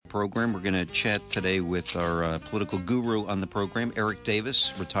program. We're going to chat today with our political guru on the program, Eric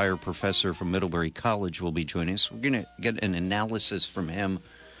Davis, retired professor from Middlebury College, will be joining us. We're going to get an analysis from him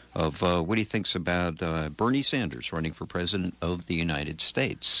of what he thinks about Bernie Sanders running for president of the United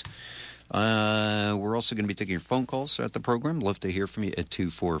States. We're also going to be taking your phone calls at the program. Love to hear from you at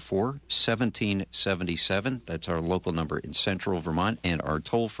 244-1777. That's our local number in Central Vermont, and our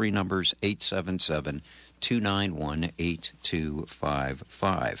toll-free numbers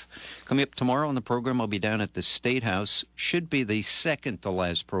 877-291-8255. Coming up tomorrow on the program, I'll be down at the State House. Should be the second to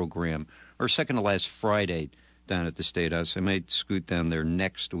last program, or second to last Friday down at the State House. I may scoot down there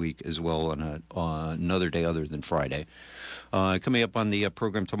next week as well on another day other than Friday. Coming up on the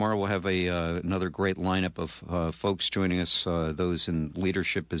program tomorrow, we'll have another great lineup of folks joining us, those in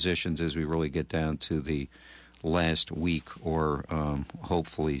leadership positions as we really get down to the last week, or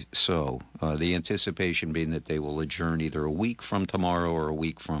hopefully so. The anticipation being that they will adjourn either a week from tomorrow or a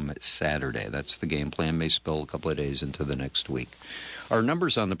week from Saturday. That's the game plan. May spill a couple of days into the next week. Our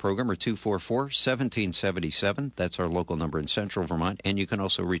numbers on the program are 244-1777. That's our local number in Central Vermont. And you can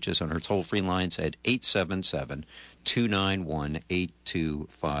also reach us on our toll-free lines at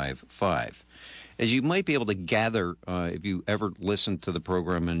 877-291-8255. As you might be able to gather, if you ever listen to the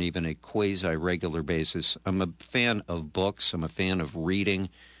program on even a quasi-regular basis, I'm a fan of books. I'm a fan of reading.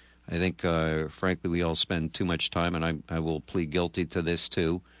 I think, frankly, we all spend too much time, and I will plead guilty to this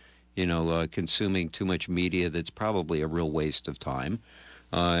too, consuming too much media that's probably a real waste of time.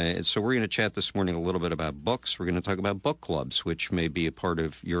 So we're going to chat this morning a little bit about books. We're going to talk about book clubs, which may be a part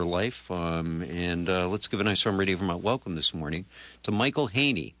of your life. And let's give a nice warm Radio Vermont welcome this morning to Michael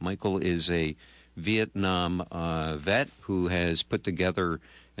Heaney. Michael is a Vietnam vet who has put together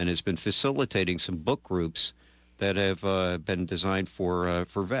and has been facilitating some book groups that have been designed for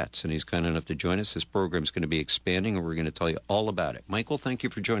vets, and he's kind enough to join us. This program is going to be expanding, and we're going to tell you all about it. Michael, thank you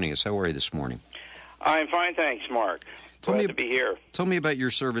for joining us. How are you this morning? I'm fine, thanks, Mark. Glad to be here. Tell me about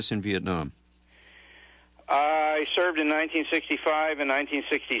your service in Vietnam. I served in 1965 and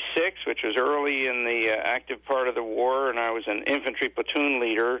 1966, which was early in the active part of the war, and I was an infantry platoon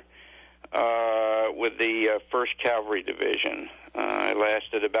leader with the 1st Cavalry Division. I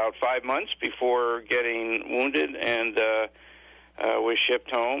lasted about 5 months before getting wounded and was shipped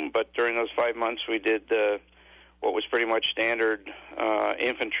home. But during those 5 months, we did what was pretty much standard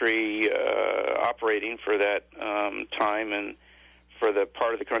infantry operating for that time, and for the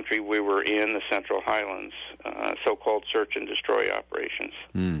part of the country we were in, the Central Highlands, so-called search and destroy operations.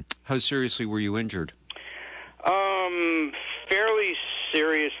 How seriously were you injured? Fairly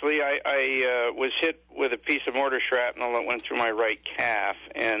seriously. I was hit with a piece of mortar shrapnel that went through my right calf,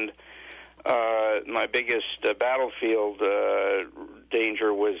 and my biggest battlefield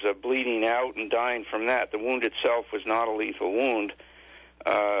danger was bleeding out and dying from that. The wound itself was not a lethal wound,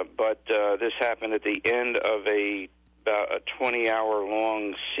 but this happened at the end of about a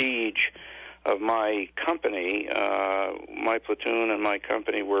 20-hour-long siege of my company. My platoon and my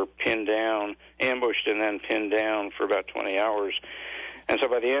company were pinned down, ambushed and then pinned down for about 20 hours. And so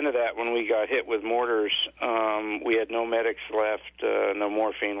by the end of that, when we got hit with mortars, we had no medics left, no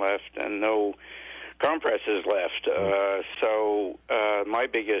morphine left, and no compresses left. So my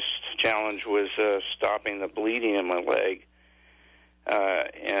biggest challenge was stopping the bleeding in my leg.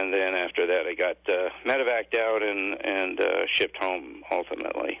 And then after that, I got medevaced out and shipped home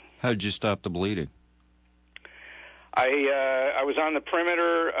ultimately. How did you stop the bleeding? I was on the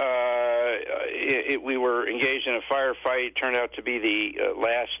perimeter. We were engaged in a firefight. It turned out to be the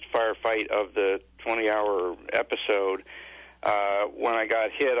last firefight of the 20-hour episode. When I got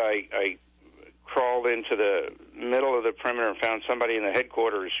hit, I crawled into the middle of the perimeter and found somebody in the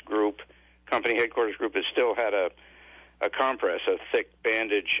headquarters group, company headquarters group, that still had a compress, a thick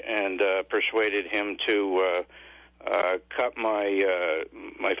bandage, and persuaded him to cut my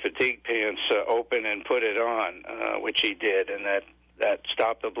fatigue pants open and put it on, which he did, and that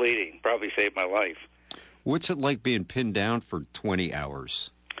stopped the bleeding. Probably saved my life. What's it like being pinned down for 20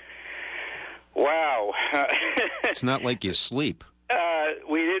 hours? Wow. It's not like you sleep.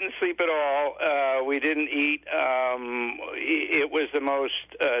 We didn't sleep at all. We didn't eat. It was the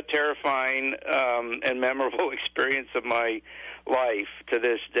most terrifying and memorable experience of my life to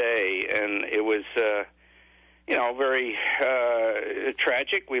this day, and it was, very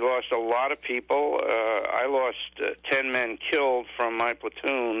tragic. We lost a lot of people. I lost 10 men killed from my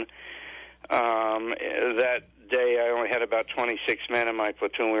platoon. That day, I only had about 26 men in my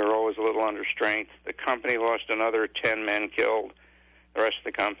platoon. We were always a little under strength. The company lost another 10 men killed. The rest of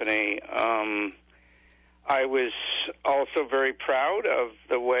the company. I was also very proud of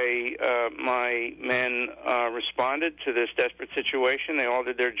the way my men responded to this desperate situation. They all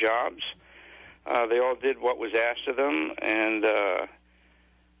did their jobs. They all did what was asked of them, and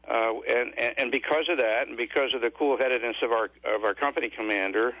because of that, and because of the cool-headedness of our company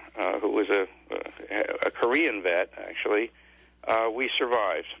commander, who was a Korean vet, actually, we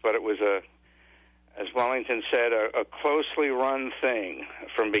survived. But it was as Wellington said, a closely run thing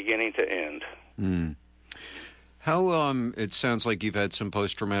from beginning to end. Mm. How, it sounds like you've had some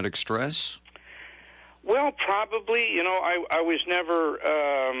post-traumatic stress? Well, probably. I was never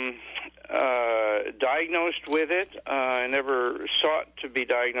diagnosed with it. I never sought to be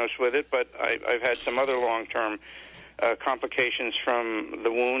diagnosed with it, but I've had some other long-term complications from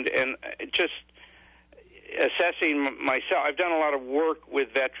the wound. And just assessing myself, I've done a lot of work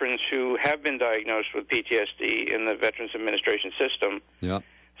with veterans who have been diagnosed with PTSD in the Veterans Administration system. Yeah.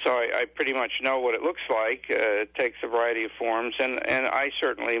 So I pretty much know what it looks like. It takes a variety of forms, and I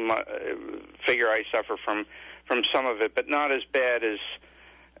certainly figure I suffer from some of it, but not as bad as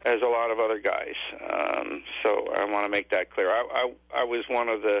a lot of other guys. So I want to make that clear. I was one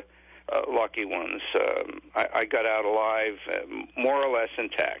of the lucky ones. I got out alive, more or less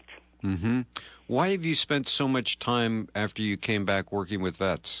intact. Mm-hmm. Why have you spent so much time after you came back working with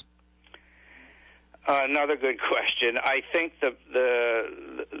vets? Another good question. I think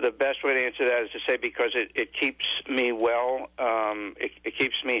the best way to answer that is to say because it keeps me well. It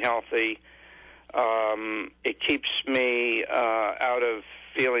keeps me healthy. It keeps me out of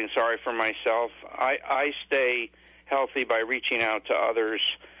feeling sorry for myself. I stay healthy by reaching out to others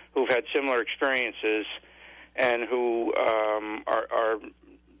who've had similar experiences and who are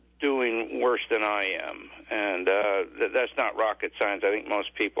doing worse than I am. And that's not rocket science. I think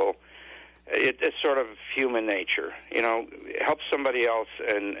most people... It's sort of human nature, help somebody else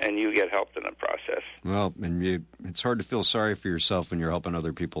and you get helped in the process. Well, and it's hard to feel sorry for yourself when you're helping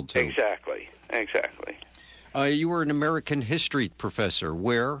other people, too. Exactly. You were an American history professor.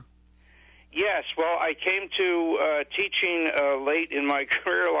 Where? Yes, well, I came to teaching late in my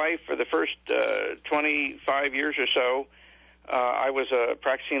career life for the first 25 years or so. I was a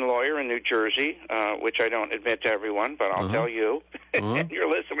practicing lawyer in New Jersey, which I don't admit to everyone, but I'll tell you and your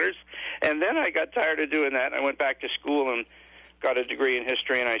listeners. And then I got tired of doing that. I went back to school and got a degree in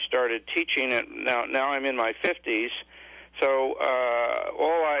history, and I started teaching it. Now I'm in my 50s, so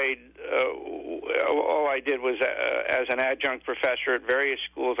all I did was, as an adjunct professor at various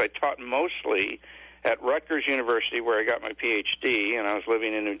schools, I taught mostly at Rutgers University, where I got my Ph.D., and I was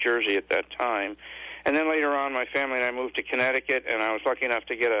living in New Jersey at that time. And then later on, my family and I moved to Connecticut, and I was lucky enough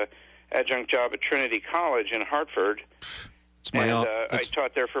to get an adjunct job at Trinity College in Hartford. I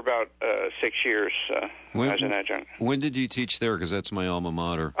taught there for about 6 years as an adjunct. When did you teach there? Because that's my alma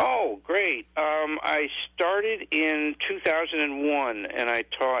mater. Oh, great. I started in 2001, and I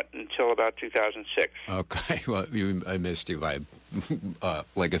taught until about 2006. Okay. Well, I missed you by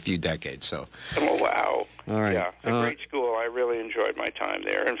like a few decades. So. Oh, wow. All right. Yeah, it's a great school. I really enjoyed my time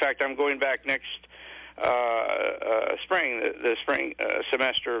there. In fact, I'm going back next the spring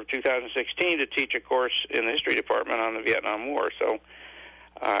semester of 2016 to teach a course in the history department on the Vietnam War. So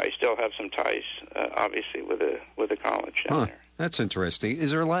I still have some ties, obviously, with the college down there. That's interesting.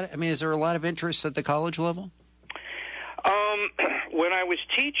 Is there a lot? Is there a lot of interest at the college level? When I was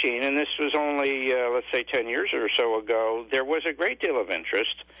teaching, and this was only let's say 10 years or so ago, there was a great deal of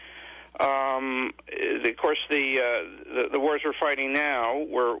interest. Of course, the wars we're fighting now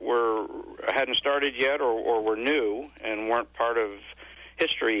hadn't started yet, or were new and weren't part of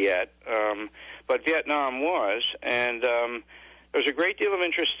history yet. But Vietnam was, and there was a great deal of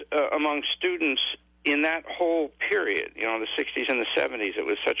interest among students in that whole period. The 60s and the 70s. It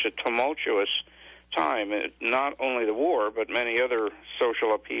was such a tumultuous time. Not only the war, but many other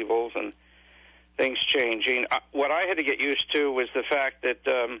social upheavals and things changing. What I had to get used to was the fact that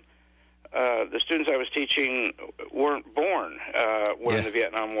the students I was teaching weren't born when the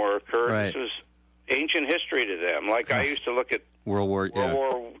Vietnam War occurred. Right. This was ancient history to them. Like I used to look at World War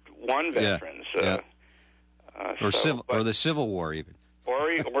I veterans, or the Civil War even,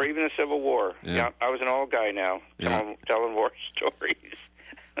 or even the Civil War. Yeah, I was an old guy now, telling war stories.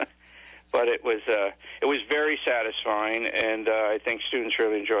 But it was very satisfying, and I think students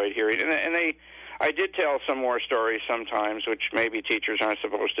really enjoyed hearing it. And I did tell some war stories sometimes, which maybe teachers aren't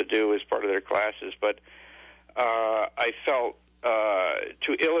supposed to do as part of their classes, but I felt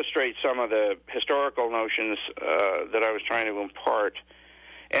to illustrate some of the historical notions that I was trying to impart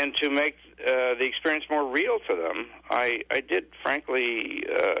and to make the experience more real to them, I did frankly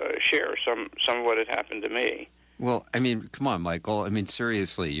share some of what had happened to me. Well, I mean, come on, Michael. I mean,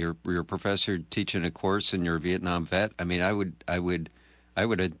 seriously, you're a professor teaching a course and you're a Vietnam vet. I mean, I would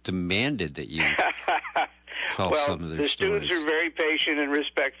have demanded that you tell Well, some of their the stories. students are very patient and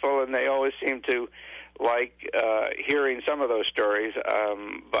respectful, and they always seem to like hearing some of those stories.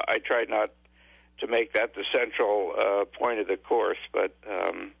 But I tried not to make that the central point of the course. But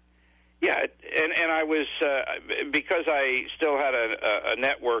yeah, and I was because I still had a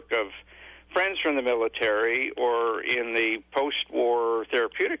network of friends from the military or in the post-war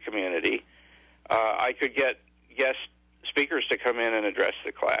therapeutic community. I could get guest speakers to come in and address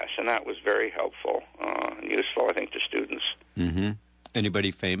the class, and that was very helpful and useful, I think, to students. Mm-hmm.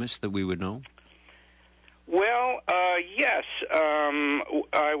 Anybody famous that we would know? Well, yes.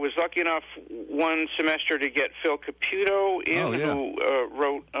 I was lucky enough one semester to get Phil Caputo in, who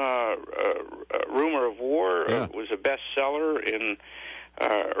wrote Rumor of War. Was a bestseller in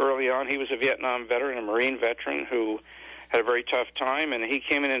early on. He was a Vietnam veteran, a Marine veteran who had a very tough time, and he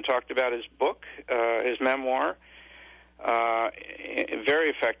came in and talked about his book, his memoir, very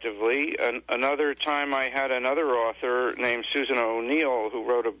effectively. Another time I had another author named Susan O'Neill who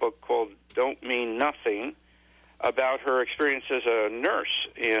wrote a book called Don't Mean Nothing about her experience as a nurse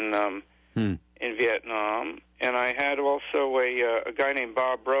in Vietnam. And I had also a guy named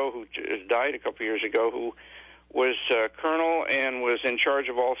Bob Rowe who died a couple years ago who was colonel and was in charge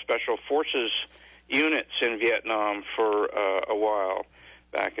of all special forces units in Vietnam for a while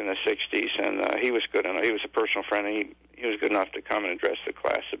back in the 60s. And he was good enough. He was a personal friend, and he was good enough to come and address the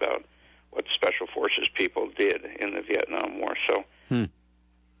class about what special forces people did in the Vietnam War. So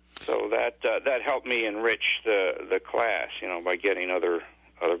so that helped me enrich the class, by getting other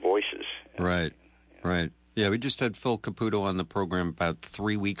voices. Right, right. Yeah, we just had Phil Caputo on the program about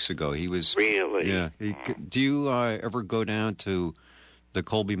 3 weeks ago. He was really. Yeah. Do you ever go down to the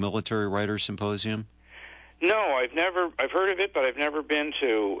Colby Military Writers Symposium? No, I've heard of it, but I've never been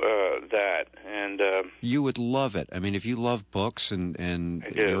to that. And you would love it. I mean, if you love books and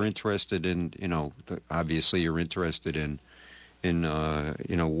you're interested in, obviously you're interested in war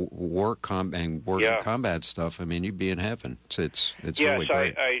and combat stuff. I mean, you'd be in heaven. It's really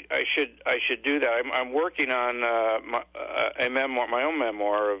great. I should do that. I'm working on a memoir, my own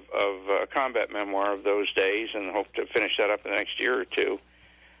memoir of combat memoir of those days, and hope to finish that up in the next year or two.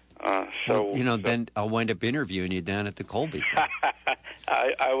 Then I'll wind up interviewing you down at the Colby.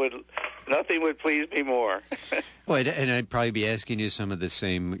 I would. Nothing would please me more. Well, and I'd probably be asking you some of the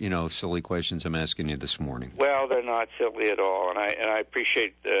same, silly questions I'm asking you this morning. Well, they're not silly at all, and I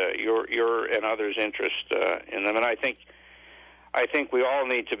appreciate your and others' interest in them. And I think we all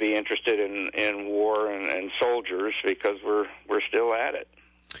need to be interested in war and soldiers because we're still at it.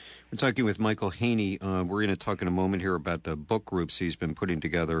 We're talking with Michael Heaney. We're going to talk in a moment here about the book groups he's been putting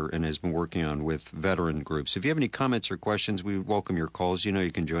together and has been working on with veteran groups. If you have any comments or questions, we welcome your calls.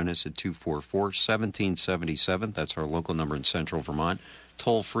 You can join us at 244-1777. That's our local number in Central Vermont.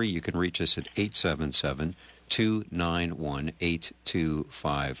 Toll free, you can reach us at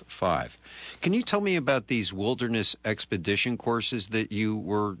 877-291-8255. Can you tell me about these wilderness expedition courses that you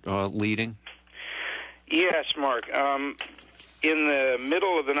were leading? Yes, Mark. In the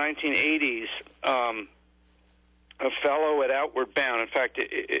middle of the 1980s, a fellow at Outward Bound, in fact,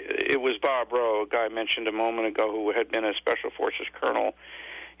 it was Bob Rowe, a guy I mentioned a moment ago who had been a Special Forces colonel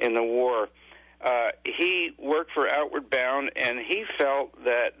in the war. He worked for Outward Bound, and he felt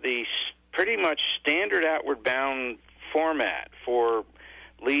that the pretty much standard Outward Bound format for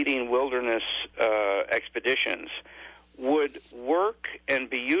leading wilderness expeditions would work and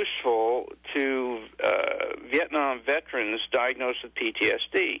be useful to Vietnam veterans diagnosed with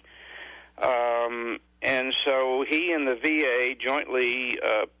PTSD. And so he and the VA jointly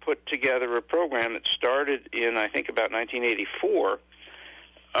put together a program that started in, I think, about 1984,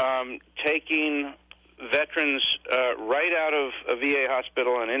 taking veterans right out of a VA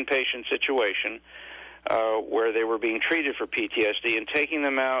hospital, an inpatient situation, where they were being treated for PTSD, and taking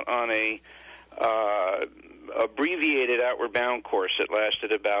them out on a abbreviated Outward Bound course that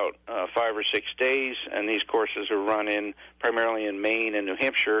lasted about 5 or 6 days, and these courses were run primarily in Maine and New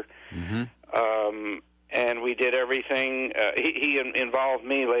Hampshire. Mm-hmm. And we did everything. He involved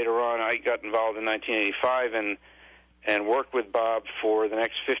me later on. I got involved in 1985 and worked with Bob for the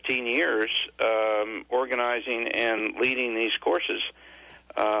next 15 years, organizing and leading these courses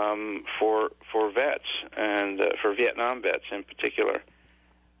for vets and for Vietnam vets in particular.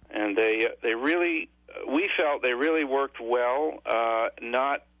 And we felt they really worked well,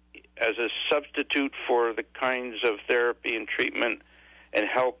 not as a substitute for the kinds of therapy and treatment and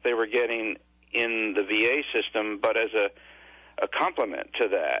help they were getting in the VA system, but as a complement to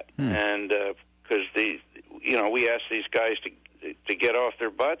that. And because we ask these guys to get off their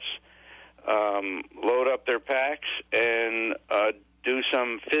butts, load up their packs, and do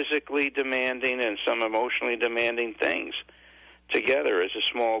some physically demanding and some emotionally demanding things together as a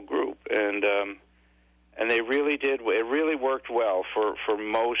small group, and they really did. It really worked well for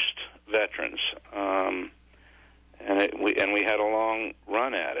most veterans, and we had a long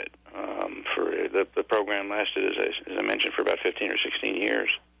run at it. For the program lasted, as I mentioned, for about 15 or 16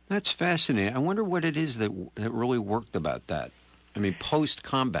 years. That's fascinating. I wonder what it is that really worked about that. I mean,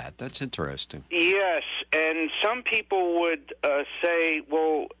 post-combat, that's interesting. Yes, and some people would say,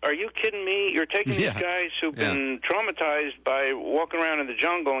 well, are you kidding me? You're taking these guys who've been traumatized by walking around in the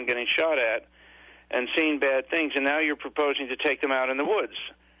jungle and getting shot at and seeing bad things, and now you're proposing to take them out in the woods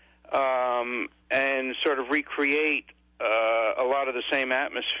and sort of recreate a lot of the same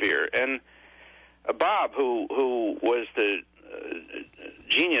atmosphere. And Bob, who was the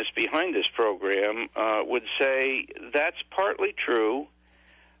genius behind this program, would say that's partly true,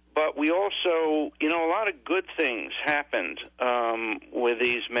 but we also, a lot of good things happened with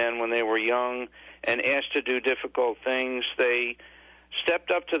these men when they were young and asked to do difficult things. They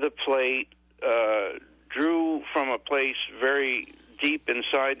stepped up to the plate, drew from a place very deep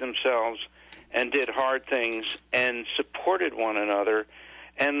inside themselves and did hard things and supported one another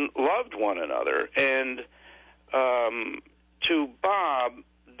and loved one another. And to Bob,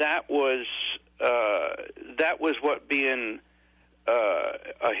 that was what being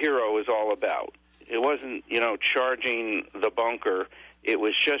a hero is all about. It wasn't, charging the bunker. It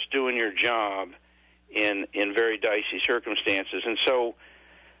was just doing your job in very dicey circumstances. And so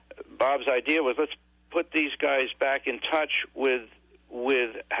Bob's idea was, let's put these guys back in touch with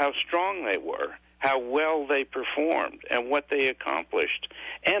how strong they were, how well they performed, and what they accomplished,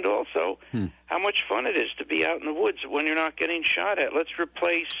 and also how much fun it is to be out in the woods when you're not getting shot at. Let's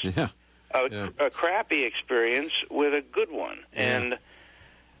replace a crappy experience with a good one. And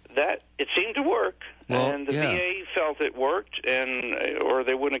that, it seemed to work, and the VA felt it worked, or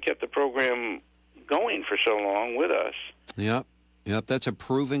they wouldn't have kept the program going for so long with us. Yep, that's a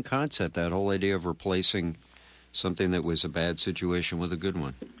proven concept, that whole idea of replacing something that was a bad situation with a good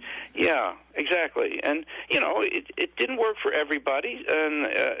one. Yeah, exactly. And, it didn't work for everybody,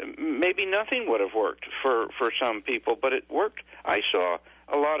 and maybe nothing would have worked for some people, but it worked. I saw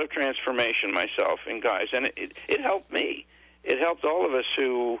a lot of transformation myself in guys, and it helped me. It helped all of us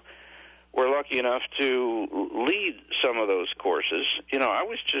who were lucky enough to lead some of those courses. I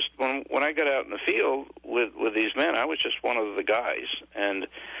was just, when I got out in the field with these men, I was just one of the guys, and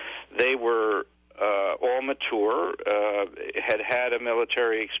they were all mature, had a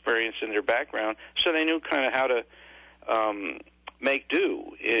military experience in their background, so they knew kind of how to make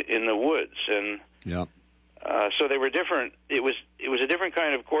do in the woods. And so they were different. It was a different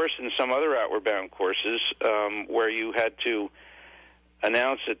kind of course than some other Outward Bound courses, where you had to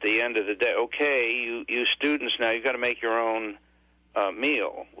announce at the end of the day, okay, you students, now you've got to make your own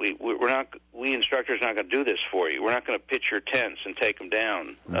meal. We instructors are not going to do this for you. We're not going to pitch your tents and take them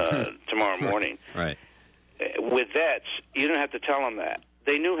down tomorrow morning. Right. With vets, you don't have to tell them that.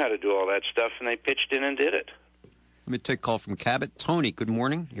 They knew how to do all that stuff, and they pitched in and did it. Let me take a call from Cabot. Tony, good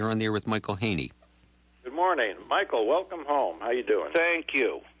morning. You're on the air with Michael Heaney. Good morning. Michael, welcome home. How you doing? Thank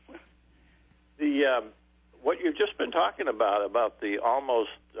you. What you've just been talking about the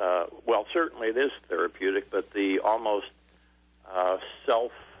almost, certainly it is therapeutic, but the almost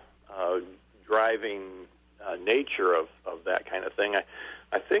self-driving nature of that kind of thing,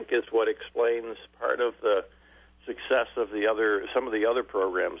 I think is what explains part of the success of some of the other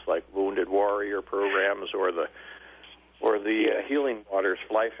programs like Wounded Warrior programs or the Healing Waters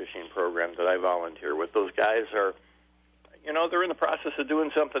fly fishing program that I volunteer with. Those guys are, they're in the process of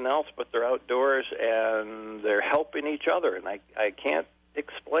doing something else, but they're outdoors and they're helping each other. And I can't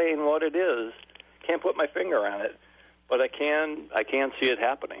explain what it is, can't put my finger on it, but I can see it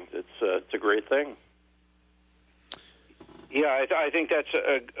happening. It's a great thing. Yeah, I think that's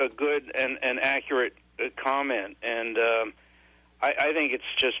a good and accurate comment, and I think it's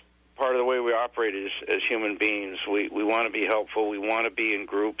just part of the way we operate as human beings. We want to be helpful. We want to be in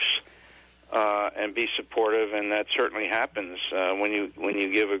groups and be supportive, and that certainly happens when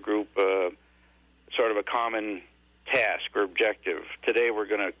you give a group sort of a common task or objective. Today we're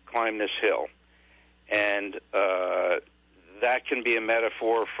going to climb this hill, and that can be a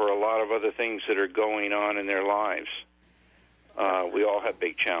metaphor for a lot of other things that are going on in their lives. We all have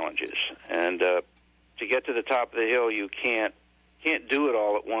big challenges, and to get to the top of the hill, you can't do it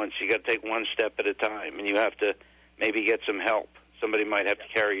all at once. You got to take one step at a time, and you have to maybe get some help. Somebody might have to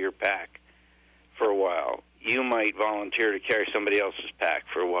carry your pack for a while. You might volunteer to carry somebody else's pack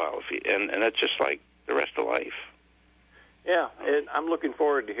for a while, and that's just like the rest of life. Yeah, and I'm looking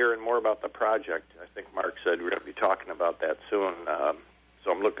forward to hearing more about the project. I think Mark said we're going to be talking about that soon,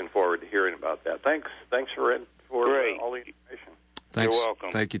 so I'm looking forward to hearing about that. Thanks for all the information. Thanks. You're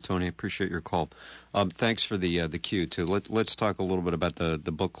welcome. Thank you, Tony. I appreciate your call. Thanks for the cue, too. Let's talk a little bit about the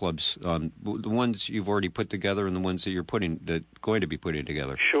book clubs, the ones you've already put together and the ones that you're going to be putting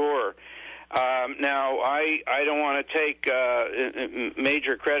together. Sure. Now, I don't want to take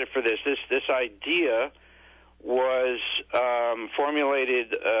major credit for this. This idea was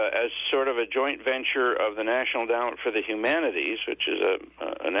formulated as sort of a joint venture of the National Endowment for the Humanities, which is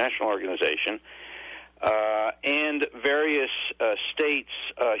a national organization, and various states'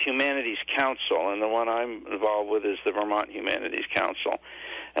 Humanities Council, and the one I'm involved with is the Vermont Humanities Council.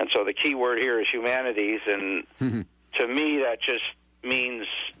 And so the key word here is humanities, and to me that just means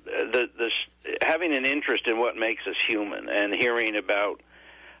having an interest in what makes us human and hearing about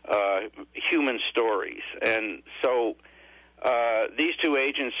human stories. And so these two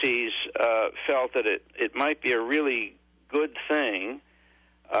agencies felt that it might be a really good thing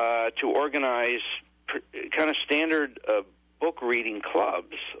to organize kind of standard book reading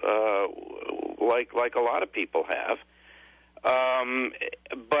clubs, like a lot of people have.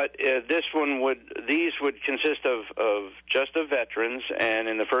 But these would consist of just of veterans, and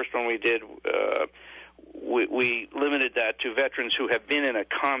in the first one we did, we limited that to veterans who have been in a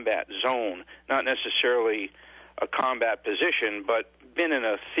combat zone, not necessarily a combat position, but been in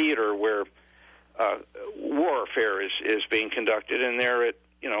a theater where warfare is being conducted, and they're at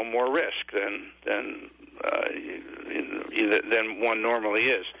more risk than one normally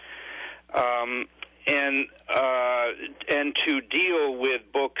is. And to deal with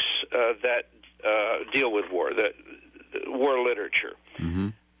books that deal with war, war literature. Mm-hmm.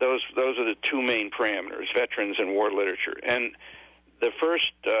 Those are the two main parameters: veterans and war literature. And the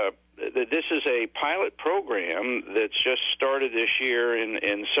first, this is a pilot program that's just started this year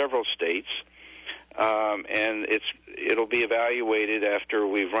in several states, and it'll be evaluated after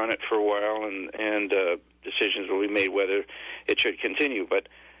we've run it for a while, and decisions will be made whether it should continue. But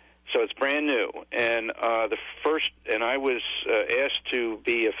so it's brand new, and I was asked to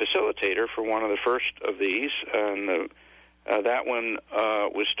be a facilitator for one of the first of these, and that one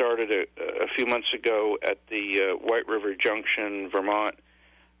was started a few months ago at the White River Junction, Vermont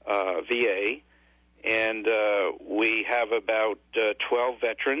VA, and we have about 12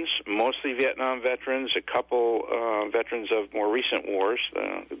 veterans, mostly Vietnam veterans, a couple veterans of more recent wars,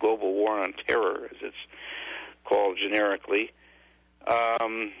 the Global War on Terror, as it's called generically.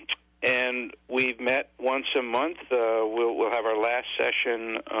 And we've met once a month. We'll have our last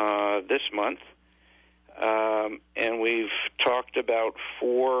session this month. And we've talked about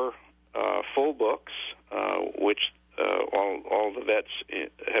 4 full books, which all the vets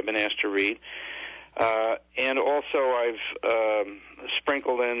have been asked to read. And also I've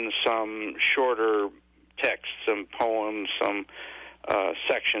sprinkled in some shorter texts, some poems, some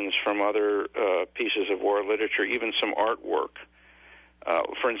sections from other pieces of war literature, even some artwork.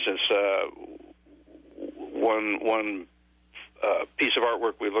 For instance, one piece of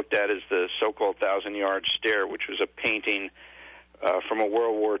artwork we looked at is the so-called 1,000-Yard Stare, which was a painting from a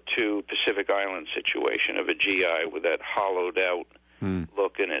World War II Pacific Island situation of a GI with that hollowed-out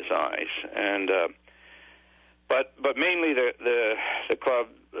look in his eyes. And but mainly the club,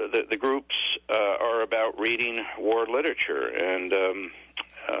 the groups are about reading war literature, and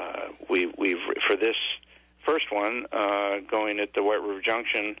we've for this first one, going at the White River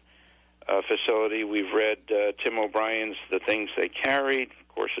Junction facility, we've read Tim O'Brien's The Things They Carried. Of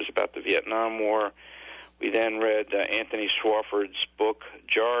course, it's about the Vietnam War. We then read Anthony Swofford's book,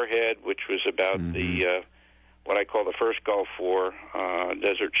 Jarhead, which was about the what I call the first Gulf War,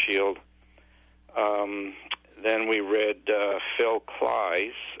 Desert Shield. Then we read Phil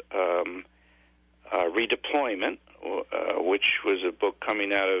Cly's Redeployment, which was a book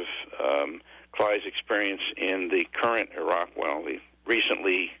coming out of Cly's experience in the current Iraq, the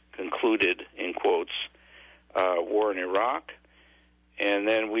recently concluded, in quotes, war in Iraq. And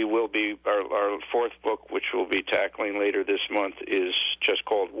then we will be, our fourth book, which we'll be tackling later this month, is just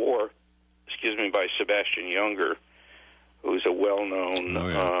called War, by Sebastian Junger, who's a well-known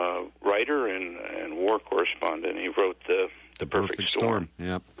writer and war correspondent. He wrote The Perfect Storm.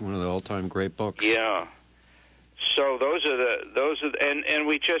 Yeah, one of the all-time great books. Yeah. So those are and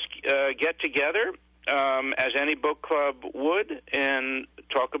we just get together as any book club would and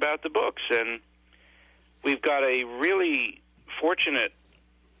talk about the books. And we've got a really fortunate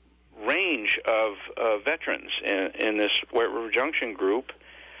range of veterans in this White River Junction group.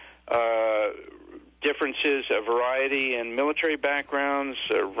 differences, a variety in military backgrounds,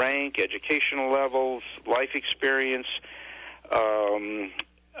 rank, educational levels, life experience,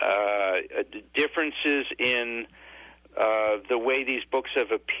 differences in the way these books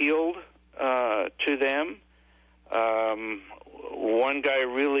have appealed to them. One guy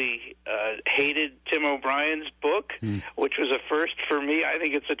really hated Tim O'Brien's book, which was a first for me. I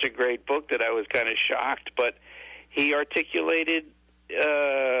think it's such a great book that I was kind of shocked, but he articulated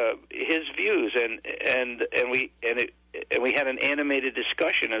his views, and we had an animated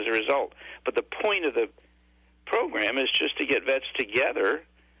discussion as a result. But the point of the program is just to get vets together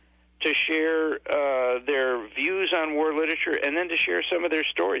to share their views on war literature, and then to share some of their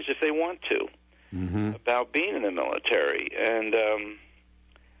stories if they want to about being in the military. And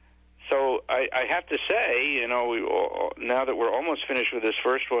so I have to say, now that we're almost finished with this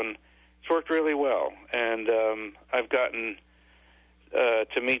first one, it's worked really well, and I've gotten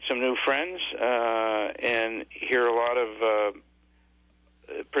to meet some new friends and hear a lot of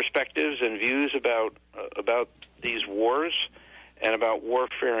perspectives and views about these wars and about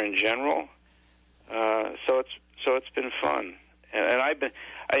warfare in general. So it's been fun, and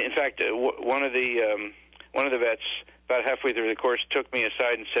in fact, one of the vets about halfway through the course took me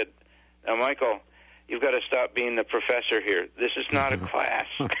aside and said, "Now, Michael, you've got to stop being the professor here. This is not a class.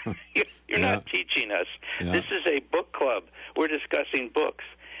 You're not teaching us. This is a book club. We're discussing books."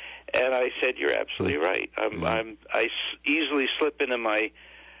 And I said, "You're absolutely right. I easily slip into my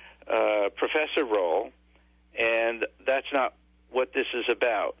professor role, and that's not what this is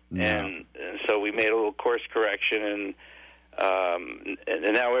about." No. And so we made a little course correction,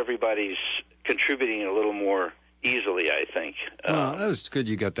 and now everybody's contributing a little more easily, I think. Well, that was good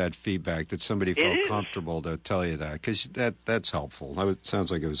you got that feedback, that somebody felt comfortable to tell you that, because that's helpful. It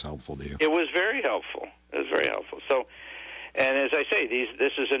sounds like it was helpful to you. It was very helpful. So, and as I say,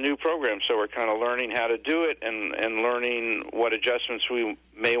 this is a new program, so we're kind of learning how to do it and learning what adjustments we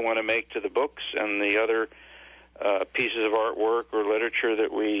may want to make to the books and the other pieces of artwork or literature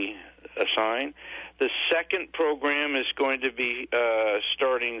that we assign. The second program is going to be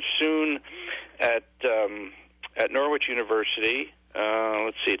starting soon at Norwich University.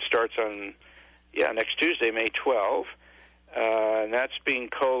 Let's see, it starts on next Tuesday, May 12th. And that's being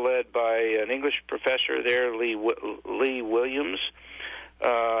co-led by an English professor there, Lee Williams,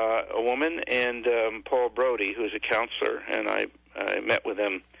 a woman, and Paul Brody, who's a counselor. And I met with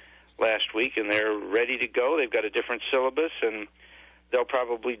them last week, and they're ready to go. They've got a different syllabus, and they'll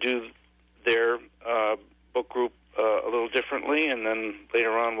probably do their book group a little differently, and then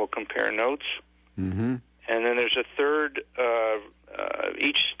later on we'll compare notes. Mm-hmm. And then there's a third.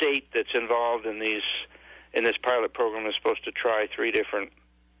 Each state that's involved in this pilot program is supposed to try 3 different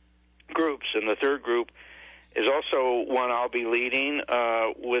groups, and the third group is also one I'll be leading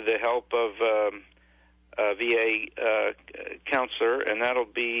with the help of a VA counselor, and that'll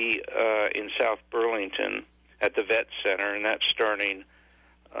be in South Burlington at the Vet Center, and that's starting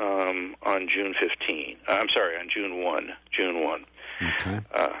on June 15. I'm sorry, on June 1. June 1. Okay.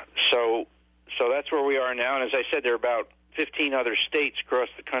 So that's where we are now, and as I said, there are about 15 other states across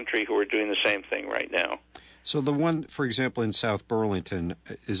the country who are doing the same thing right now. So the one, for example, in South Burlington,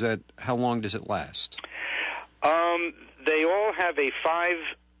 how long does it last? They all have a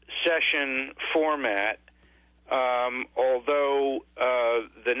 5-session format, although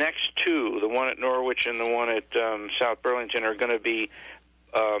the next 2, the one at Norwich and the one at South Burlington, are going to be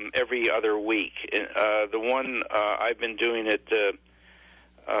every other week. The one I've been doing at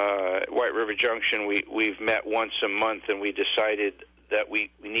White River Junction, we've met once a month, and we decided that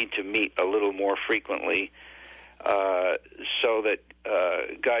we need to meet a little more frequently so that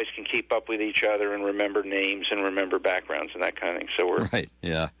guys can keep up with each other and remember names and remember backgrounds and that kind of thing. So we're right,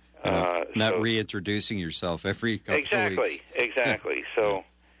 yeah. Not reintroducing yourself every couple of weeks. Exactly. So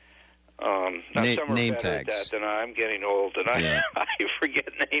name tags. That than I'm getting old, and I forget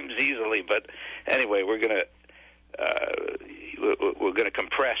names easily. But anyway, we're going to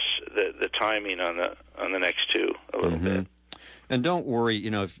compress the timing on the next 2 a little bit. And don't worry,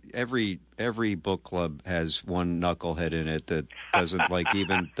 if every book club has one knucklehead in it that doesn't like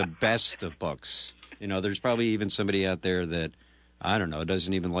even the best of books. There's probably even somebody out there that, I don't know,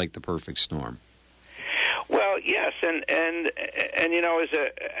 doesn't even like The Perfect Storm. Well, yes, and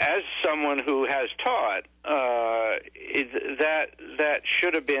as someone who has taught, that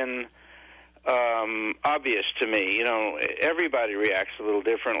should have been obvious to me. Everybody reacts a little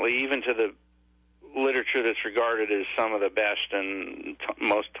differently, even to the literature that's regarded as some of the best and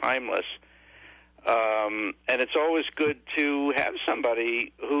most timeless. And it's always good to have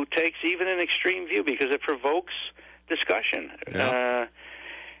somebody who takes even an extreme view, because it provokes discussion. Yeah.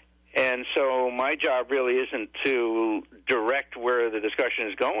 And so my job really isn't to direct where the discussion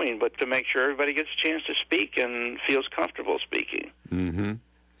is going, but to make sure everybody gets a chance to speak and feels comfortable speaking. Mm-hmm.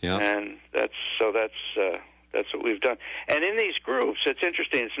 Yeah. And that's what we've done. And in these groups, it's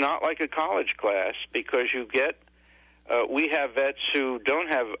interesting. It's not like a college class because you get we have vets who don't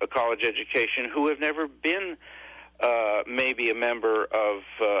have a college education who have never been maybe a member of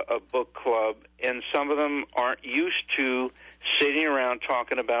a book club, and some of them aren't used to sitting around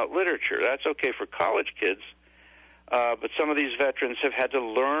talking about literature. That's okay for college kids, but some of these veterans have had to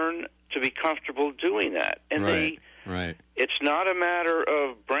learn to be comfortable doing that. And Right. It's not a matter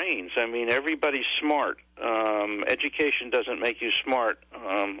of brains. I mean, everybody's smart. Education doesn't make you smart.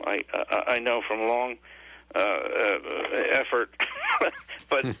 I know from long effort,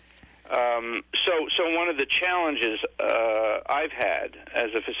 but so one of the challenges I've had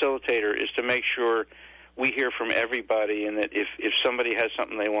as a facilitator is to make sure we hear from everybody, and that if somebody has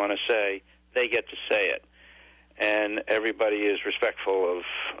something they want to say, they get to say it, and everybody is respectful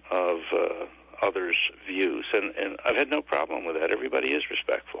of others' views, and I've had no problem with that. Everybody is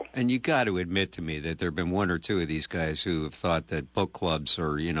respectful. And you got to admit to me that there have been one or two of these guys who have thought that book clubs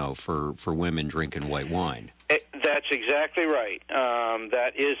are, for women drinking white wine. That's exactly right.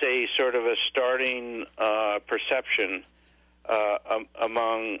 That is a sort of a starting perception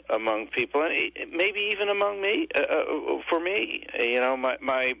among people, and maybe even among me. For me,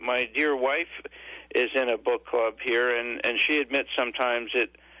 my dear wife is in a book club here, and she admits sometimes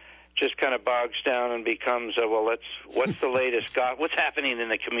it just kind of bogs down and becomes, what's the latest? What's happening in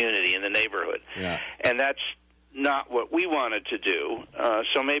the community, in the neighborhood? Yeah. And that's not what we wanted to do.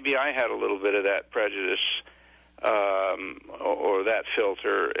 So maybe I had a little bit of that prejudice or that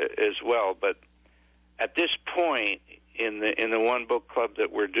filter as well. But at this point, in the one book club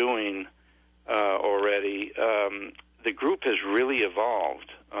that we're doing already, the group has really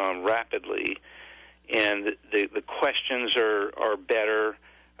evolved rapidly, and the questions are better.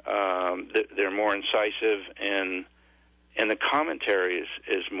 They're more incisive, and the commentary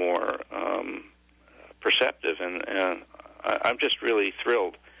is more perceptive, and I'm just really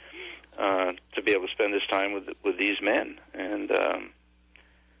thrilled to be able to spend this time with these men and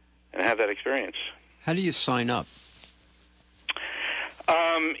have that experience. How do you sign up?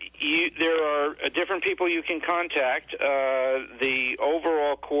 There are different people you can contact. The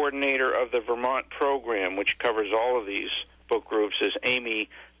overall coordinator of the Vermont program, which covers all of these book groups, is Amy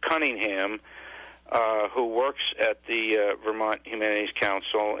Cunningham, who works at the Vermont Humanities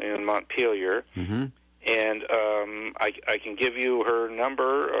Council in Montpelier. Mm-hmm. And I can give you her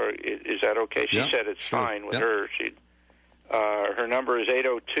number. Or is that okay? She said it's sure. Fine with her. Her number is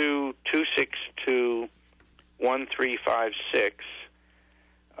 802-262-1356,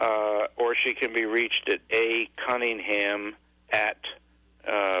 or she can be reached at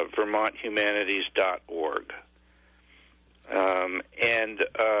acunningham@vermonthumanities.org.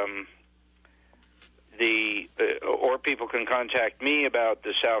 Or people can contact me about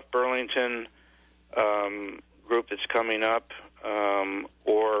the South Burlington group that's coming up,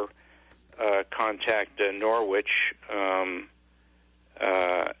 or contact Norwich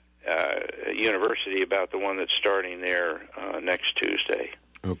University about the one that's starting there next Tuesday.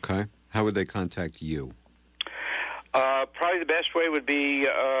 Okay. How would they contact you? Probably the best way would be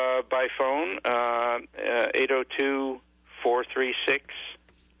by phone,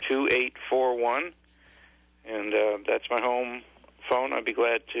 802-436-2841. And that's my home phone. I'd be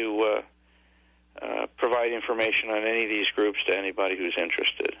glad to provide information on any of these groups to anybody who's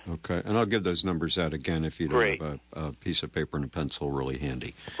interested. Okay, and I'll give those numbers out again if you don't have a piece of paper and a pencil really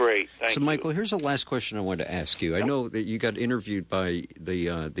handy. Great, thank you. So, Michael, here's the last question I wanted to ask you. I know that you got interviewed by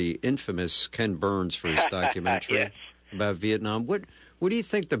the infamous Ken Burns for his documentary about Vietnam. What do you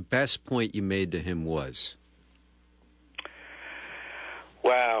think the best point you made to him was?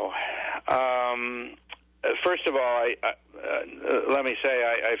 Wow. First of all, let me say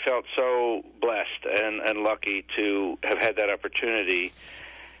I felt so blessed and lucky to have had that opportunity.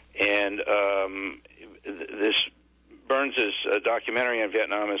 And this Burns's documentary on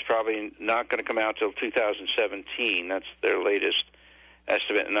Vietnam is probably not going to come out till 2017. That's their latest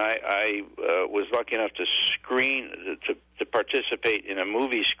estimate. And I was lucky enough to to participate in a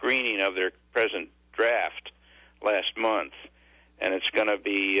movie screening of their present draft last month. And it's going to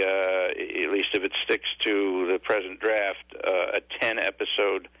be, at least if it sticks to the present draft, a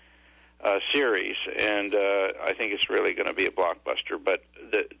 10-episode series. And I think it's really going to be a blockbuster. But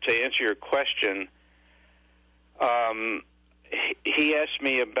to answer your question, he asked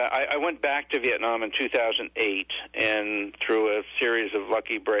me about... I went back to Vietnam in 2008, and through a series of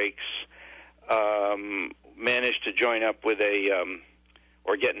lucky breaks, managed to join up with a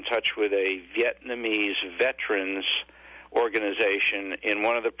or get in touch with a Vietnamese veterans organization in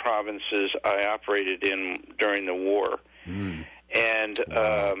one of the provinces I operated in during the war. Mm. And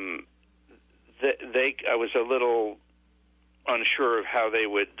Wow. I was a little unsure of how they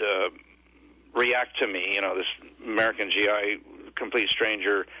would react to me. This American GI, complete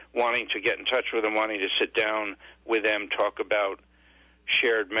stranger, wanting to get in touch with them, wanting to sit down with them, talk about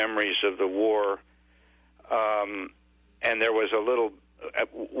shared memories of the war. And there was a little,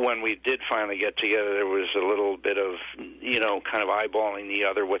 when we did finally get together, there was a little bit of, kind of eyeballing the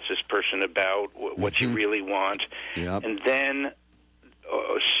other. What's this person about? What you really want? Yep. And then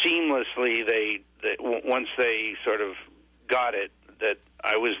seamlessly, once they sort of got it, that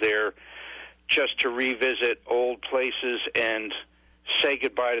I was there just to revisit old places and say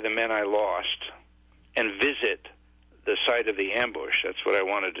goodbye to the men I lost and visit the site of the ambush. That's what I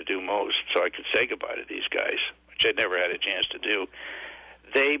wanted to do most, so I could say goodbye to these guys, which I'd never had a chance to do.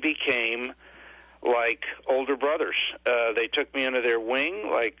 They became like older brothers. They took me under their wing,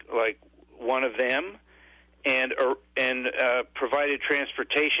 like one of them, and provided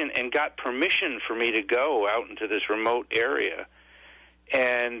transportation and got permission for me to go out into this remote area,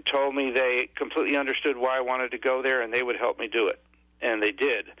 and told me they completely understood why I wanted to go there and they would help me do it. And they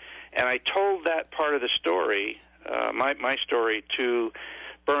did. And I told that part of the story, my story, to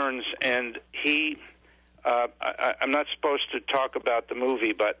Burns, and he, I'm not supposed to talk about the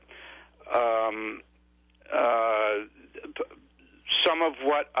movie, but some of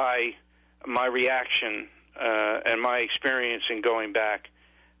what my reaction and my experience in going back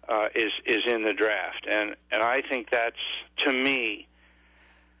is in the draft. And I think that's, to me,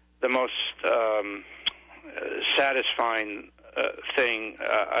 the most satisfying thing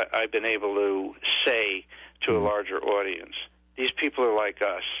I've been able to say to a larger audience. These people are like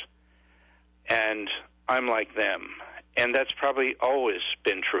us, and I'm like them. And that's probably always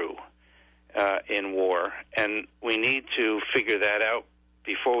been true in war. And we need to figure that out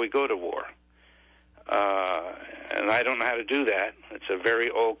before we go to war. And I don't know how to do that. It's a very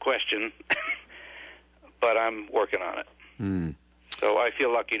old question, but I'm working on it. Mm. So I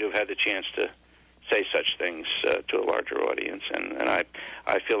feel lucky to have had the chance to say such things to a larger audience, and I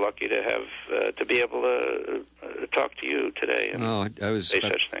feel lucky to have to be able to talk to you today and say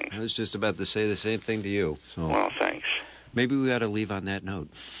such things. I was just about to say the same thing to you. So. Well, thanks. Maybe we ought to leave on that note.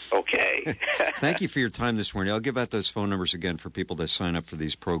 Okay. Thank you for your time this morning. I'll give out those phone numbers again for people to sign up for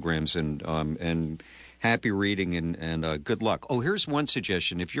these programs, and happy reading and good luck. Oh, here's one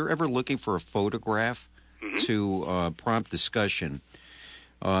suggestion. If you're ever looking for a photograph to prompt discussion,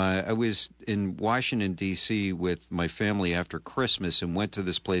 I was in Washington, D.C. with my family after Christmas and went to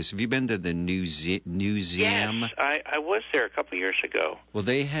this place. Have you been to the museum? Yes, I was there a couple of years ago. Well,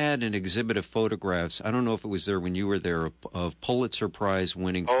 they had an exhibit of photographs. I don't know if it was there when you were there, of Pulitzer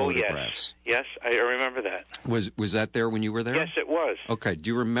Prize-winning photographs. Yes, I remember that. Was that there when you were there? Yes, it was. Okay.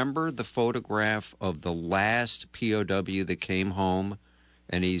 Do you remember the photograph of the last POW that came home?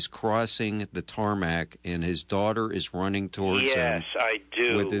 And he's crossing the tarmac, and his daughter is running towards him. Yes, I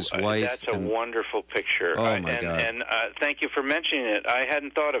do. With his wife. That's a wonderful picture. Oh, my God. And thank you for mentioning it. I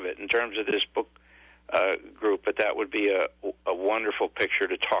hadn't thought of it in terms of this book group, but that would be a wonderful picture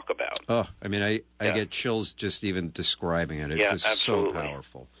to talk about. Oh, I mean, I get chills just even describing it. It's just absolutely. So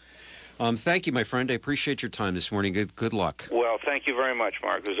powerful. Thank you, my friend. I appreciate your time this morning. Good luck. Well, thank you very much,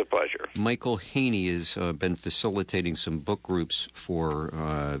 Mark. It was a pleasure. Michael Heaney has been facilitating some book groups for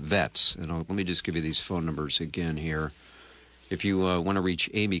vets. And let me just give you these phone numbers again here. If you want to reach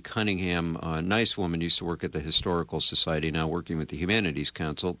Amy Cunningham, a nice woman, used to work at the Historical Society, now working with the Humanities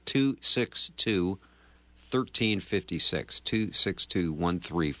Council, 262-1356,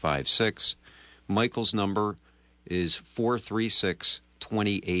 262-1356. Michael's number is 436-2841,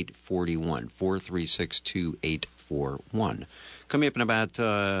 436-2841. Coming up in about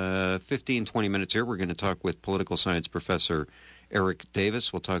 15, 20 minutes here, we're going to talk with political science professor Eric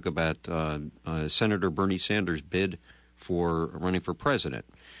Davis. We'll talk about Senator Bernie Sanders' bid for running for president.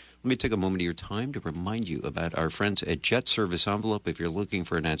 Let me take a moment of your time to remind you about our friends at Jet Service Envelope. If you're looking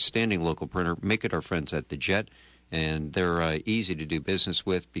for an outstanding local printer, make it our friends at the Jet. And they're easy to do business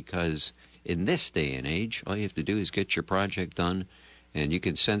with because in this day and age, all you have to do is get your project done, and you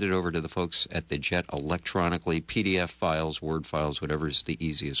can send it over to the folks at the Jet electronically, PDF files, Word files, whatever is the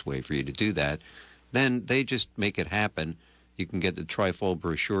easiest way for you to do that. Then they just make it happen. You can get the trifold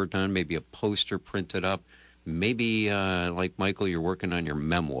brochure done, maybe a poster printed up. Maybe, like Michael, you're working on your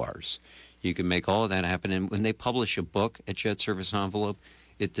memoirs. You can make all of that happen. And when they publish a book at Jet Service Envelope,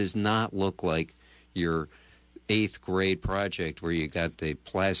 it does not look like you're eighth grade project where you got the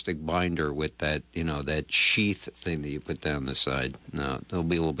plastic binder with that, that sheath thing that you put down the side. No, they'll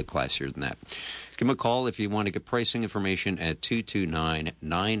be a little bit classier than that. Give them a call if you want to get pricing information at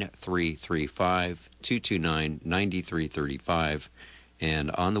 229-9335, 229-9335,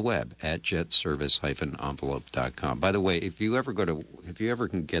 and on the web at jetservice-envelope.com. By the way, if you ever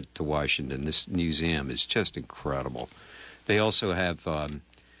can get to Washington, this museum is just incredible. They also have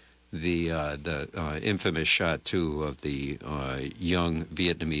the infamous shot too of the young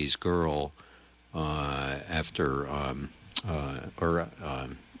Vietnamese girl after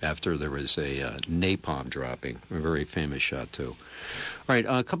there was a napalm dropping. A very famous shot too. All right,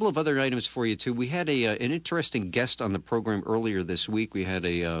 a couple of other items for you too. We had an interesting guest on the program earlier this week. We had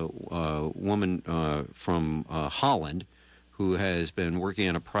a woman from Holland who has been working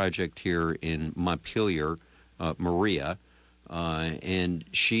on a project here in Montpelier, Maria. And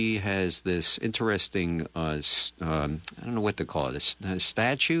she has this interesting, I don't know what to call it, a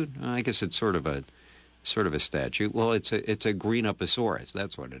statue? I guess it's sort of a statue. Well, it's a Greenuposaurus.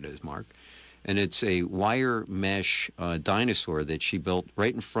 That's what it is, Mark. And it's a wire mesh dinosaur that she built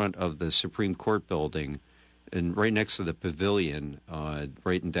right in front of the Supreme Court building and right next to the pavilion,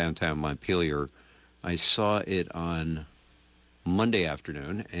 right in downtown Montpelier. I saw it on Monday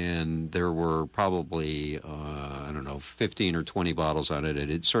afternoon, and there were probably, 15 or 20 bottles on it,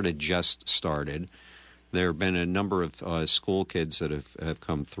 and it sort of just started. There have been a number of school kids that have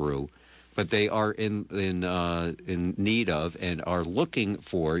come through, but they are in need of and are looking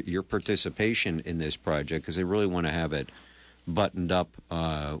for your participation in this project because they really want to have it buttoned up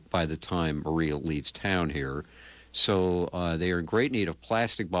by the time Maria leaves town here. So they are in great need of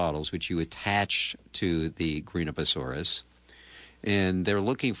plastic bottles, which you attach to the Greenuposaurus. And they're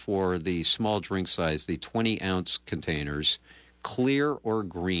looking for the small drink size, the 20-ounce containers, clear or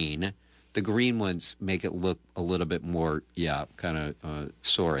green. The green ones make it look a little bit more, kind of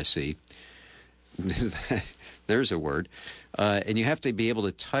saurus-y. There's a word. And you have to be able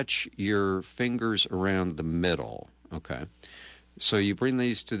to touch your fingers around the middle. Okay. So you bring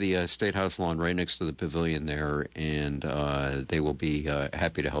these to the State House lawn right next to the pavilion there, and they will be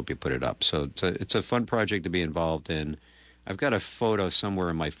happy to help you put it up. So it's a fun project to be involved in. I've got a photo somewhere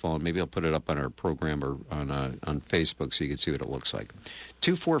in my phone. Maybe I'll put it up on our program or on Facebook so you can see what it looks like.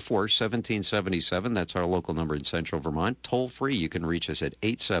 244-1777. That's our local number in Central Vermont. Toll free. You can reach us at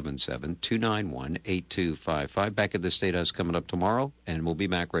 877-291-8255. Back at the State House coming up tomorrow, and we'll be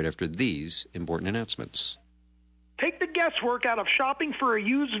back right after these important announcements. Take the guesswork out of shopping for a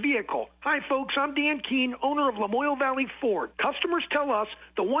used vehicle. Hi, folks. I'm Dan Keene, owner of Lamoille Valley Ford. Customers tell us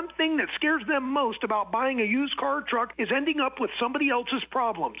the one thing that scares them most about buying a used car or truck is ending up with somebody else's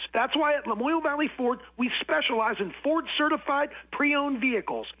problems. That's why at Lamoille Valley Ford, we specialize in Ford-certified pre-owned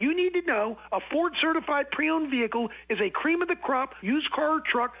vehicles. You need to know a Ford-certified pre-owned vehicle is a cream-of-the-crop used car or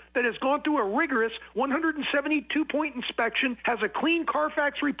truck that has gone through a rigorous 172-point inspection, has a clean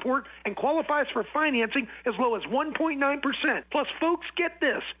Carfax report, and qualifies for financing as low as 1.9%. Plus, folks, get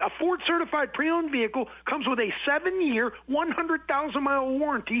this. A Ford-certified pre-owned vehicle comes with a 7-year, 100,000-mile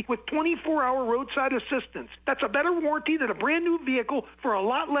warranty with 24-hour roadside assistance. That's a better warranty than a brand-new vehicle for a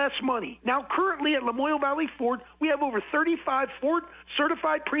lot less money. Now, currently at Lamoille Valley Ford, we have over 35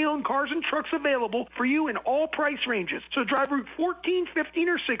 Ford-certified pre-owned cars and trucks available for you in all price ranges. So drive Route 14, 15,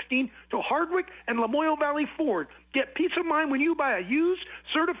 or 16 to Hardwick and Lamoille Valley Ford. Get peace of mind when you buy a used,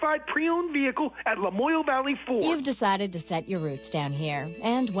 certified pre-owned vehicle at Lamoille Valley Ford. You've decided to set your roots down here,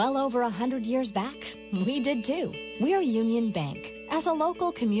 and well over 100 years back, we did too. We're Union Bank. As a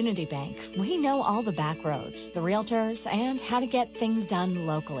local community bank, we know all the back roads, the realtors, and how to get things done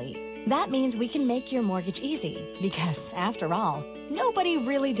locally. That means we can make your mortgage easy, because after all, nobody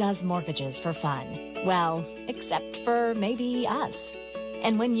really does mortgages for fun. Well, except for maybe us.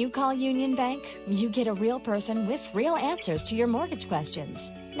 And when you call Union Bank, you get a real person with real answers to your mortgage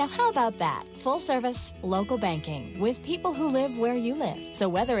questions. Now, how about that? Full service, local banking with people who live where you live. So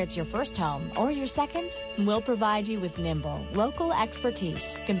whether it's your first home or your second, we'll provide you with nimble, local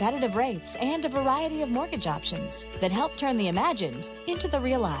expertise, competitive rates, and a variety of mortgage options that help turn the imagined into the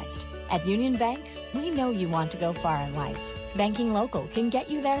realized. At Union Bank, we know you want to go far in life. Banking local can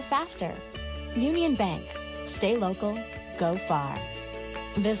get you there faster. Union Bank. Stay local. Go far.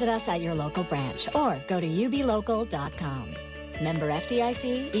 Visit us at your local branch or go to ublocal.com. Member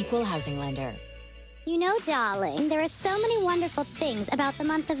FDIC, Equal Housing Lender. You know, darling, there are so many wonderful things about the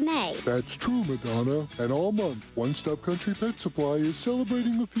month of May. That's true, Madonna. And all month, One Stop Country Pet Supply is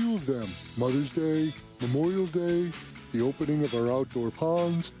celebrating a few of them. Mother's Day, Memorial Day, the opening of our outdoor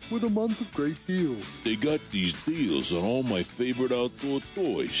ponds with a month of great deals. They got these deals on all my favorite outdoor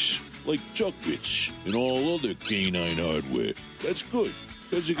toys. like chuckets and all other canine hardware. That's good,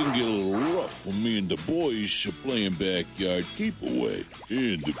 because it can get a little rough when me and the boys are playing backyard keep-away.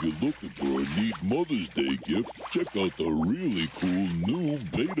 And if you're looking for a neat Mother's Day gift, check out the really cool new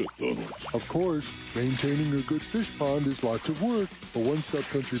beta tunnels. Of course, maintaining a good fish pond is lots of work, but One Stop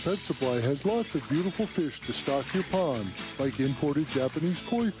Country Pet Supply has lots of beautiful fish to stock your pond, like imported Japanese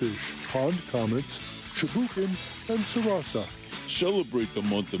koi fish, pond comets, shibuken, and sarasa. Celebrate the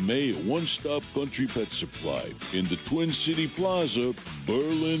month of May at One Stop Country Pet Supply in the Twin City Plaza,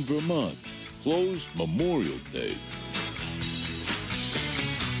 Berlin, Vermont. Closed Memorial Day.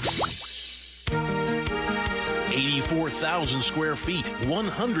 84,000 square feet,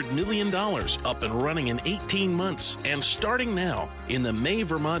 $100 million, up and running in 18 months. And starting now, in the May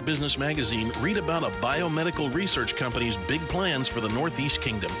Vermont Business Magazine, read about a biomedical research company's big plans for the Northeast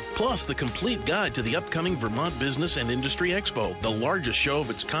Kingdom. Plus, the complete guide to the upcoming Vermont Business and Industry Expo, the largest show of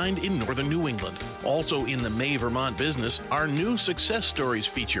its kind in northern New England. Also in the May Vermont Business, our new success stories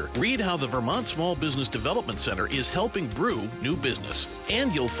feature. Read how the Vermont Small Business Development Center is helping brew new business.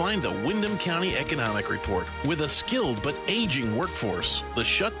 And you'll find the Windham County Economic Report with a skilled but aging workforce, the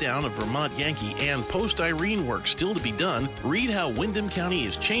shutdown of Vermont Yankee and post-Irene work still to be done. Read how Windham County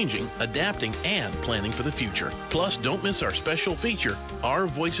is changing, adapting, and planning for the future. Plus, don't miss our special feature, Our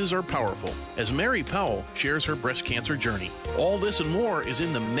Voices Are Powerful, as Mary Powell shares her breast cancer journey. All this and more is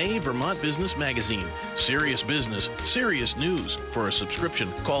in the May Vermont Business Magazine. Serious business, serious news. For a subscription,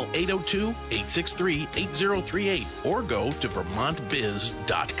 call 802-863-8038 or go to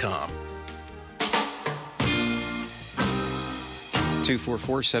vermontbiz.com.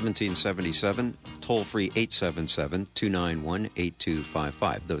 244-1777, toll-free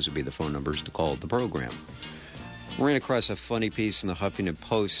 877-291-8255. Those would be the phone numbers to call the program. Ran across a funny piece in the Huffington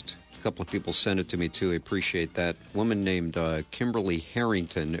Post. A couple of people sent it to me, too. I appreciate that. A woman named Kimberly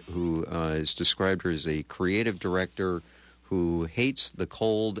Harrington, who is described as a creative director who hates the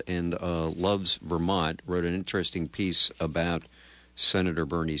cold and loves Vermont, wrote an interesting piece about Senator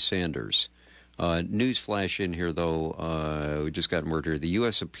Bernie Sanders. News flash in here, though. We just got word here. The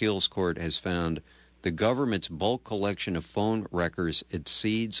U.S. Appeals Court has found the government's bulk collection of phone records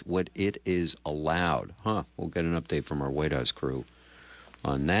exceeds what it is allowed. We'll get an update from our White House crew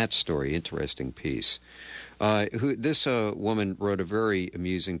on that story. Interesting piece. This woman wrote a very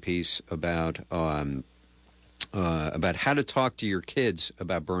amusing piece about how to talk to your kids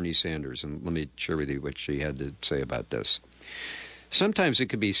about Bernie Sanders. And let me share with you what she had to say about this. Sometimes it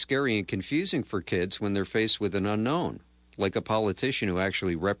can be scary and confusing for kids when they're faced with an unknown, like a politician who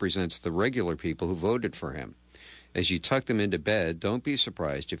actually represents the regular people who voted for him. As you tuck them into bed, don't be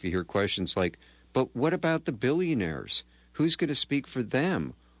surprised if you hear questions like, but what about the billionaires? Who's going to speak for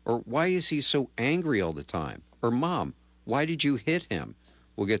them? Or why is he so angry all the time? Or, Mom, why did you hit him?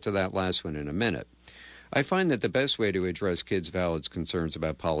 We'll get to that last one in a minute. I find that the best way to address kids' valid concerns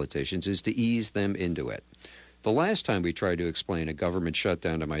about politicians is to ease them into it. The last time we tried to explain a government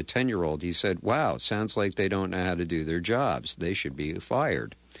shutdown to my 10-year-old, he said, wow, sounds like they don't know how to do their jobs. They should be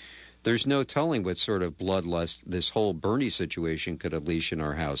fired. There's no telling what sort of bloodlust this whole Bernie situation could unleash in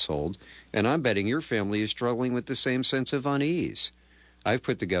our household, and I'm betting your family is struggling with the same sense of unease. I've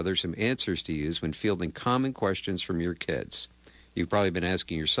put together some answers to use when fielding common questions from your kids. You've probably been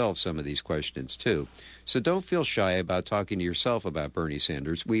asking yourself some of these questions, too. So don't feel shy about talking to yourself about Bernie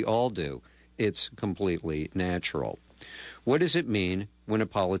Sanders. We all do. It's completely natural. What does it mean when a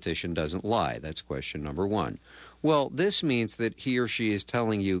politician doesn't lie? That's question number one. Well, this means that he or she is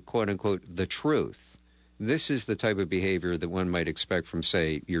telling you, quote-unquote, the truth. This is the type of behavior that one might expect from,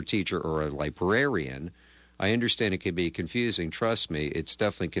 say, your teacher or a librarian. I understand it can be confusing. Trust me, it's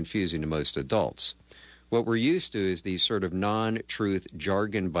definitely confusing to most adults. What we're used to is these sort of non-truth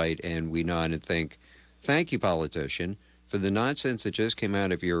jargon bite, and we nod and think, thank you, politician, for the nonsense that just came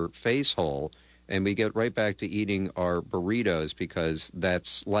out of your face hole, and we get right back to eating our burritos because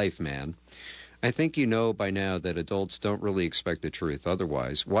that's life, man. I think you know by now that adults don't really expect the truth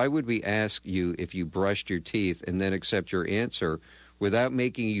otherwise. Why would we ask you if you brushed your teeth and then accept your answer without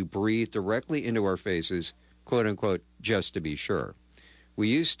making you breathe directly into our faces, quote-unquote, just to be sure? We're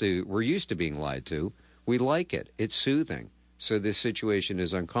used to being lied to. We like it. It's soothing. So this situation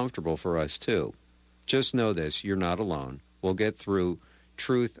is uncomfortable for us, too. Just know this, you're not alone. We'll get through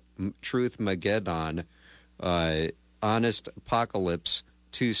Truth Mageddon, Honest Apocalypse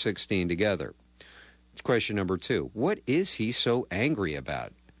 216 together. Question number two, what is he so angry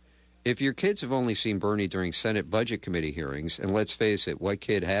about? If your kids have only seen Bernie during Senate Budget Committee hearings, and let's face it, what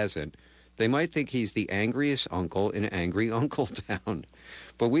kid hasn't, They might think he's the angriest uncle in Angry Uncle Town.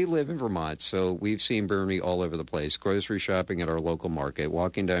 But we live in Vermont, so we've seen Bernie all over the place, grocery shopping at our local market,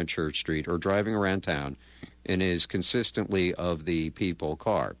 walking down Church Street, or driving around town in his consistently of the people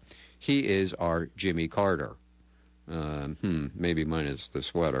car. He is our Jimmy Carter. Maybe minus the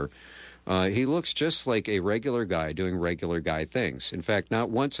sweater. He looks just like a regular guy doing regular guy things. In fact,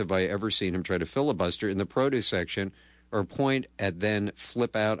 not once have I ever seen him try to filibuster in the produce section or point and then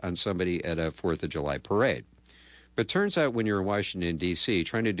flip out on somebody at a 4th of July parade. But turns out when you're in Washington, D.C.,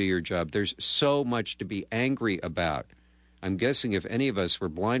 trying to do your job, there's so much to be angry about. I'm guessing if any of us were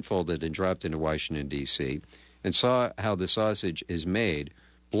blindfolded and dropped into Washington, D.C., and saw how the sausage is made,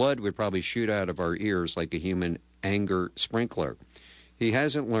 blood would probably shoot out of our ears like a human anger sprinkler. He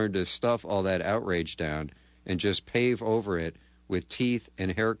hasn't learned to stuff all that outrage down and just pave over it with teeth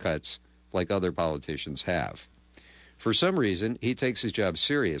and haircuts like other politicians have. For some reason, he takes his job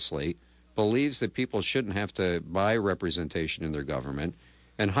seriously, believes that people shouldn't have to buy representation in their government,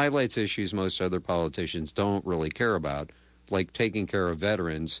 and highlights issues most other politicians don't really care about, like taking care of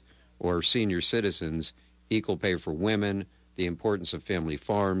veterans or senior citizens, equal pay for women, the importance of family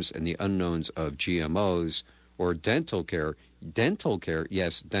farms, and the unknowns of GMOs, or dental care. Dental care,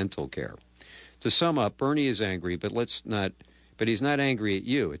 yes, dental care. To sum up, Bernie is angry, but he's not angry at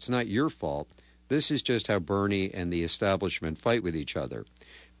you. It's not your fault. This is just how Bernie and the establishment fight with each other.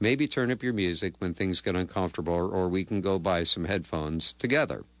 Maybe turn up your music when things get uncomfortable, or we can go buy some headphones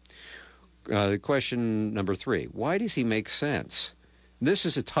together. Question number 3, why does he make sense? This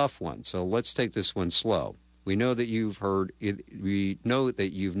is a tough one, so let's take this one slow. We know that you've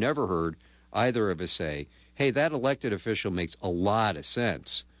never heard either of us say, hey, that elected official makes a lot of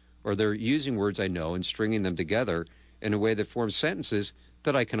sense. Or they're using words I know and stringing them together in a way that forms sentences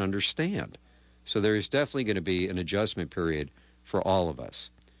that I can understand. So there is definitely going to be an adjustment period for all of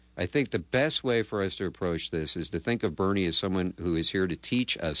us. I think the best way for us to approach this is to think of Bernie as someone who is here to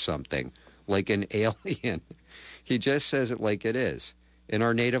teach us something, like an alien. He just says it like it is, in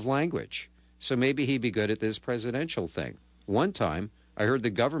our native language. So maybe he'd be good at this presidential thing. One time, I heard the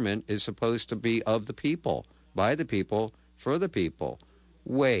government is supposed to be of the people, by the people, for the people.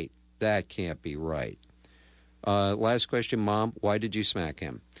 Wait, that can't be right. Last question, Mom, why did you smack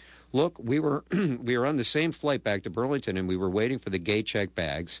him? Look, we were on the same flight back to Burlington, and we were waiting for the gate check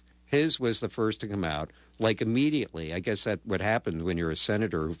bags. His was the first to come out, like immediately. I guess that's what happens when you're a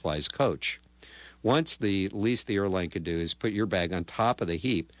senator who flies coach. Once, the least the airline could do is put your bag on top of the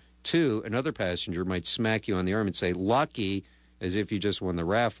heap. 2, another passenger might smack you on the arm and say, lucky, as if you just won the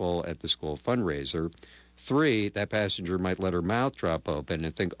raffle at the school fundraiser. 3, that passenger might let her mouth drop open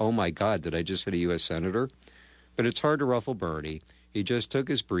and think, oh, my God, did I just hit a U.S. senator? But it's hard to ruffle Bernie. He just took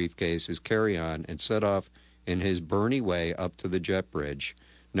his briefcase, his carry-on, and set off in his Bernie way up to the jet bridge.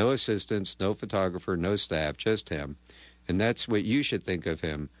 No assistants, no photographer, no staff, just him. And that's what you should think of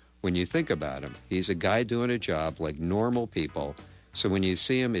him when you think about him. He's a guy doing a job like normal people. So when you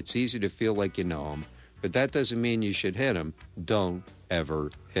see him, it's easy to feel like you know him. But that doesn't mean you should hit him. Don't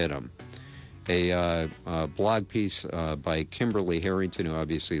ever hit him. A blog piece by Kimberly Harrington, who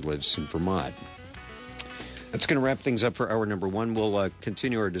obviously lives in Vermont. That's going to wrap things up for hour number 1. We'll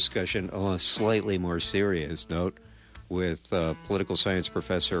continue our discussion on a slightly more serious note with political science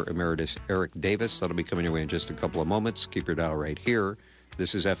professor emeritus Eric Davis. That'll be coming your way in just a couple of moments. Keep your dial right here.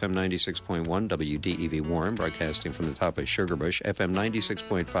 This is FM 96.1 WDEV Warren, broadcasting from the top of Sugarbush, FM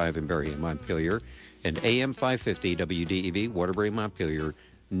 96.5 in Barrie and Montpelier, and AM 550 WDEV Waterbury, Montpelier.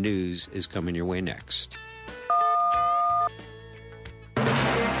 News is coming your way next.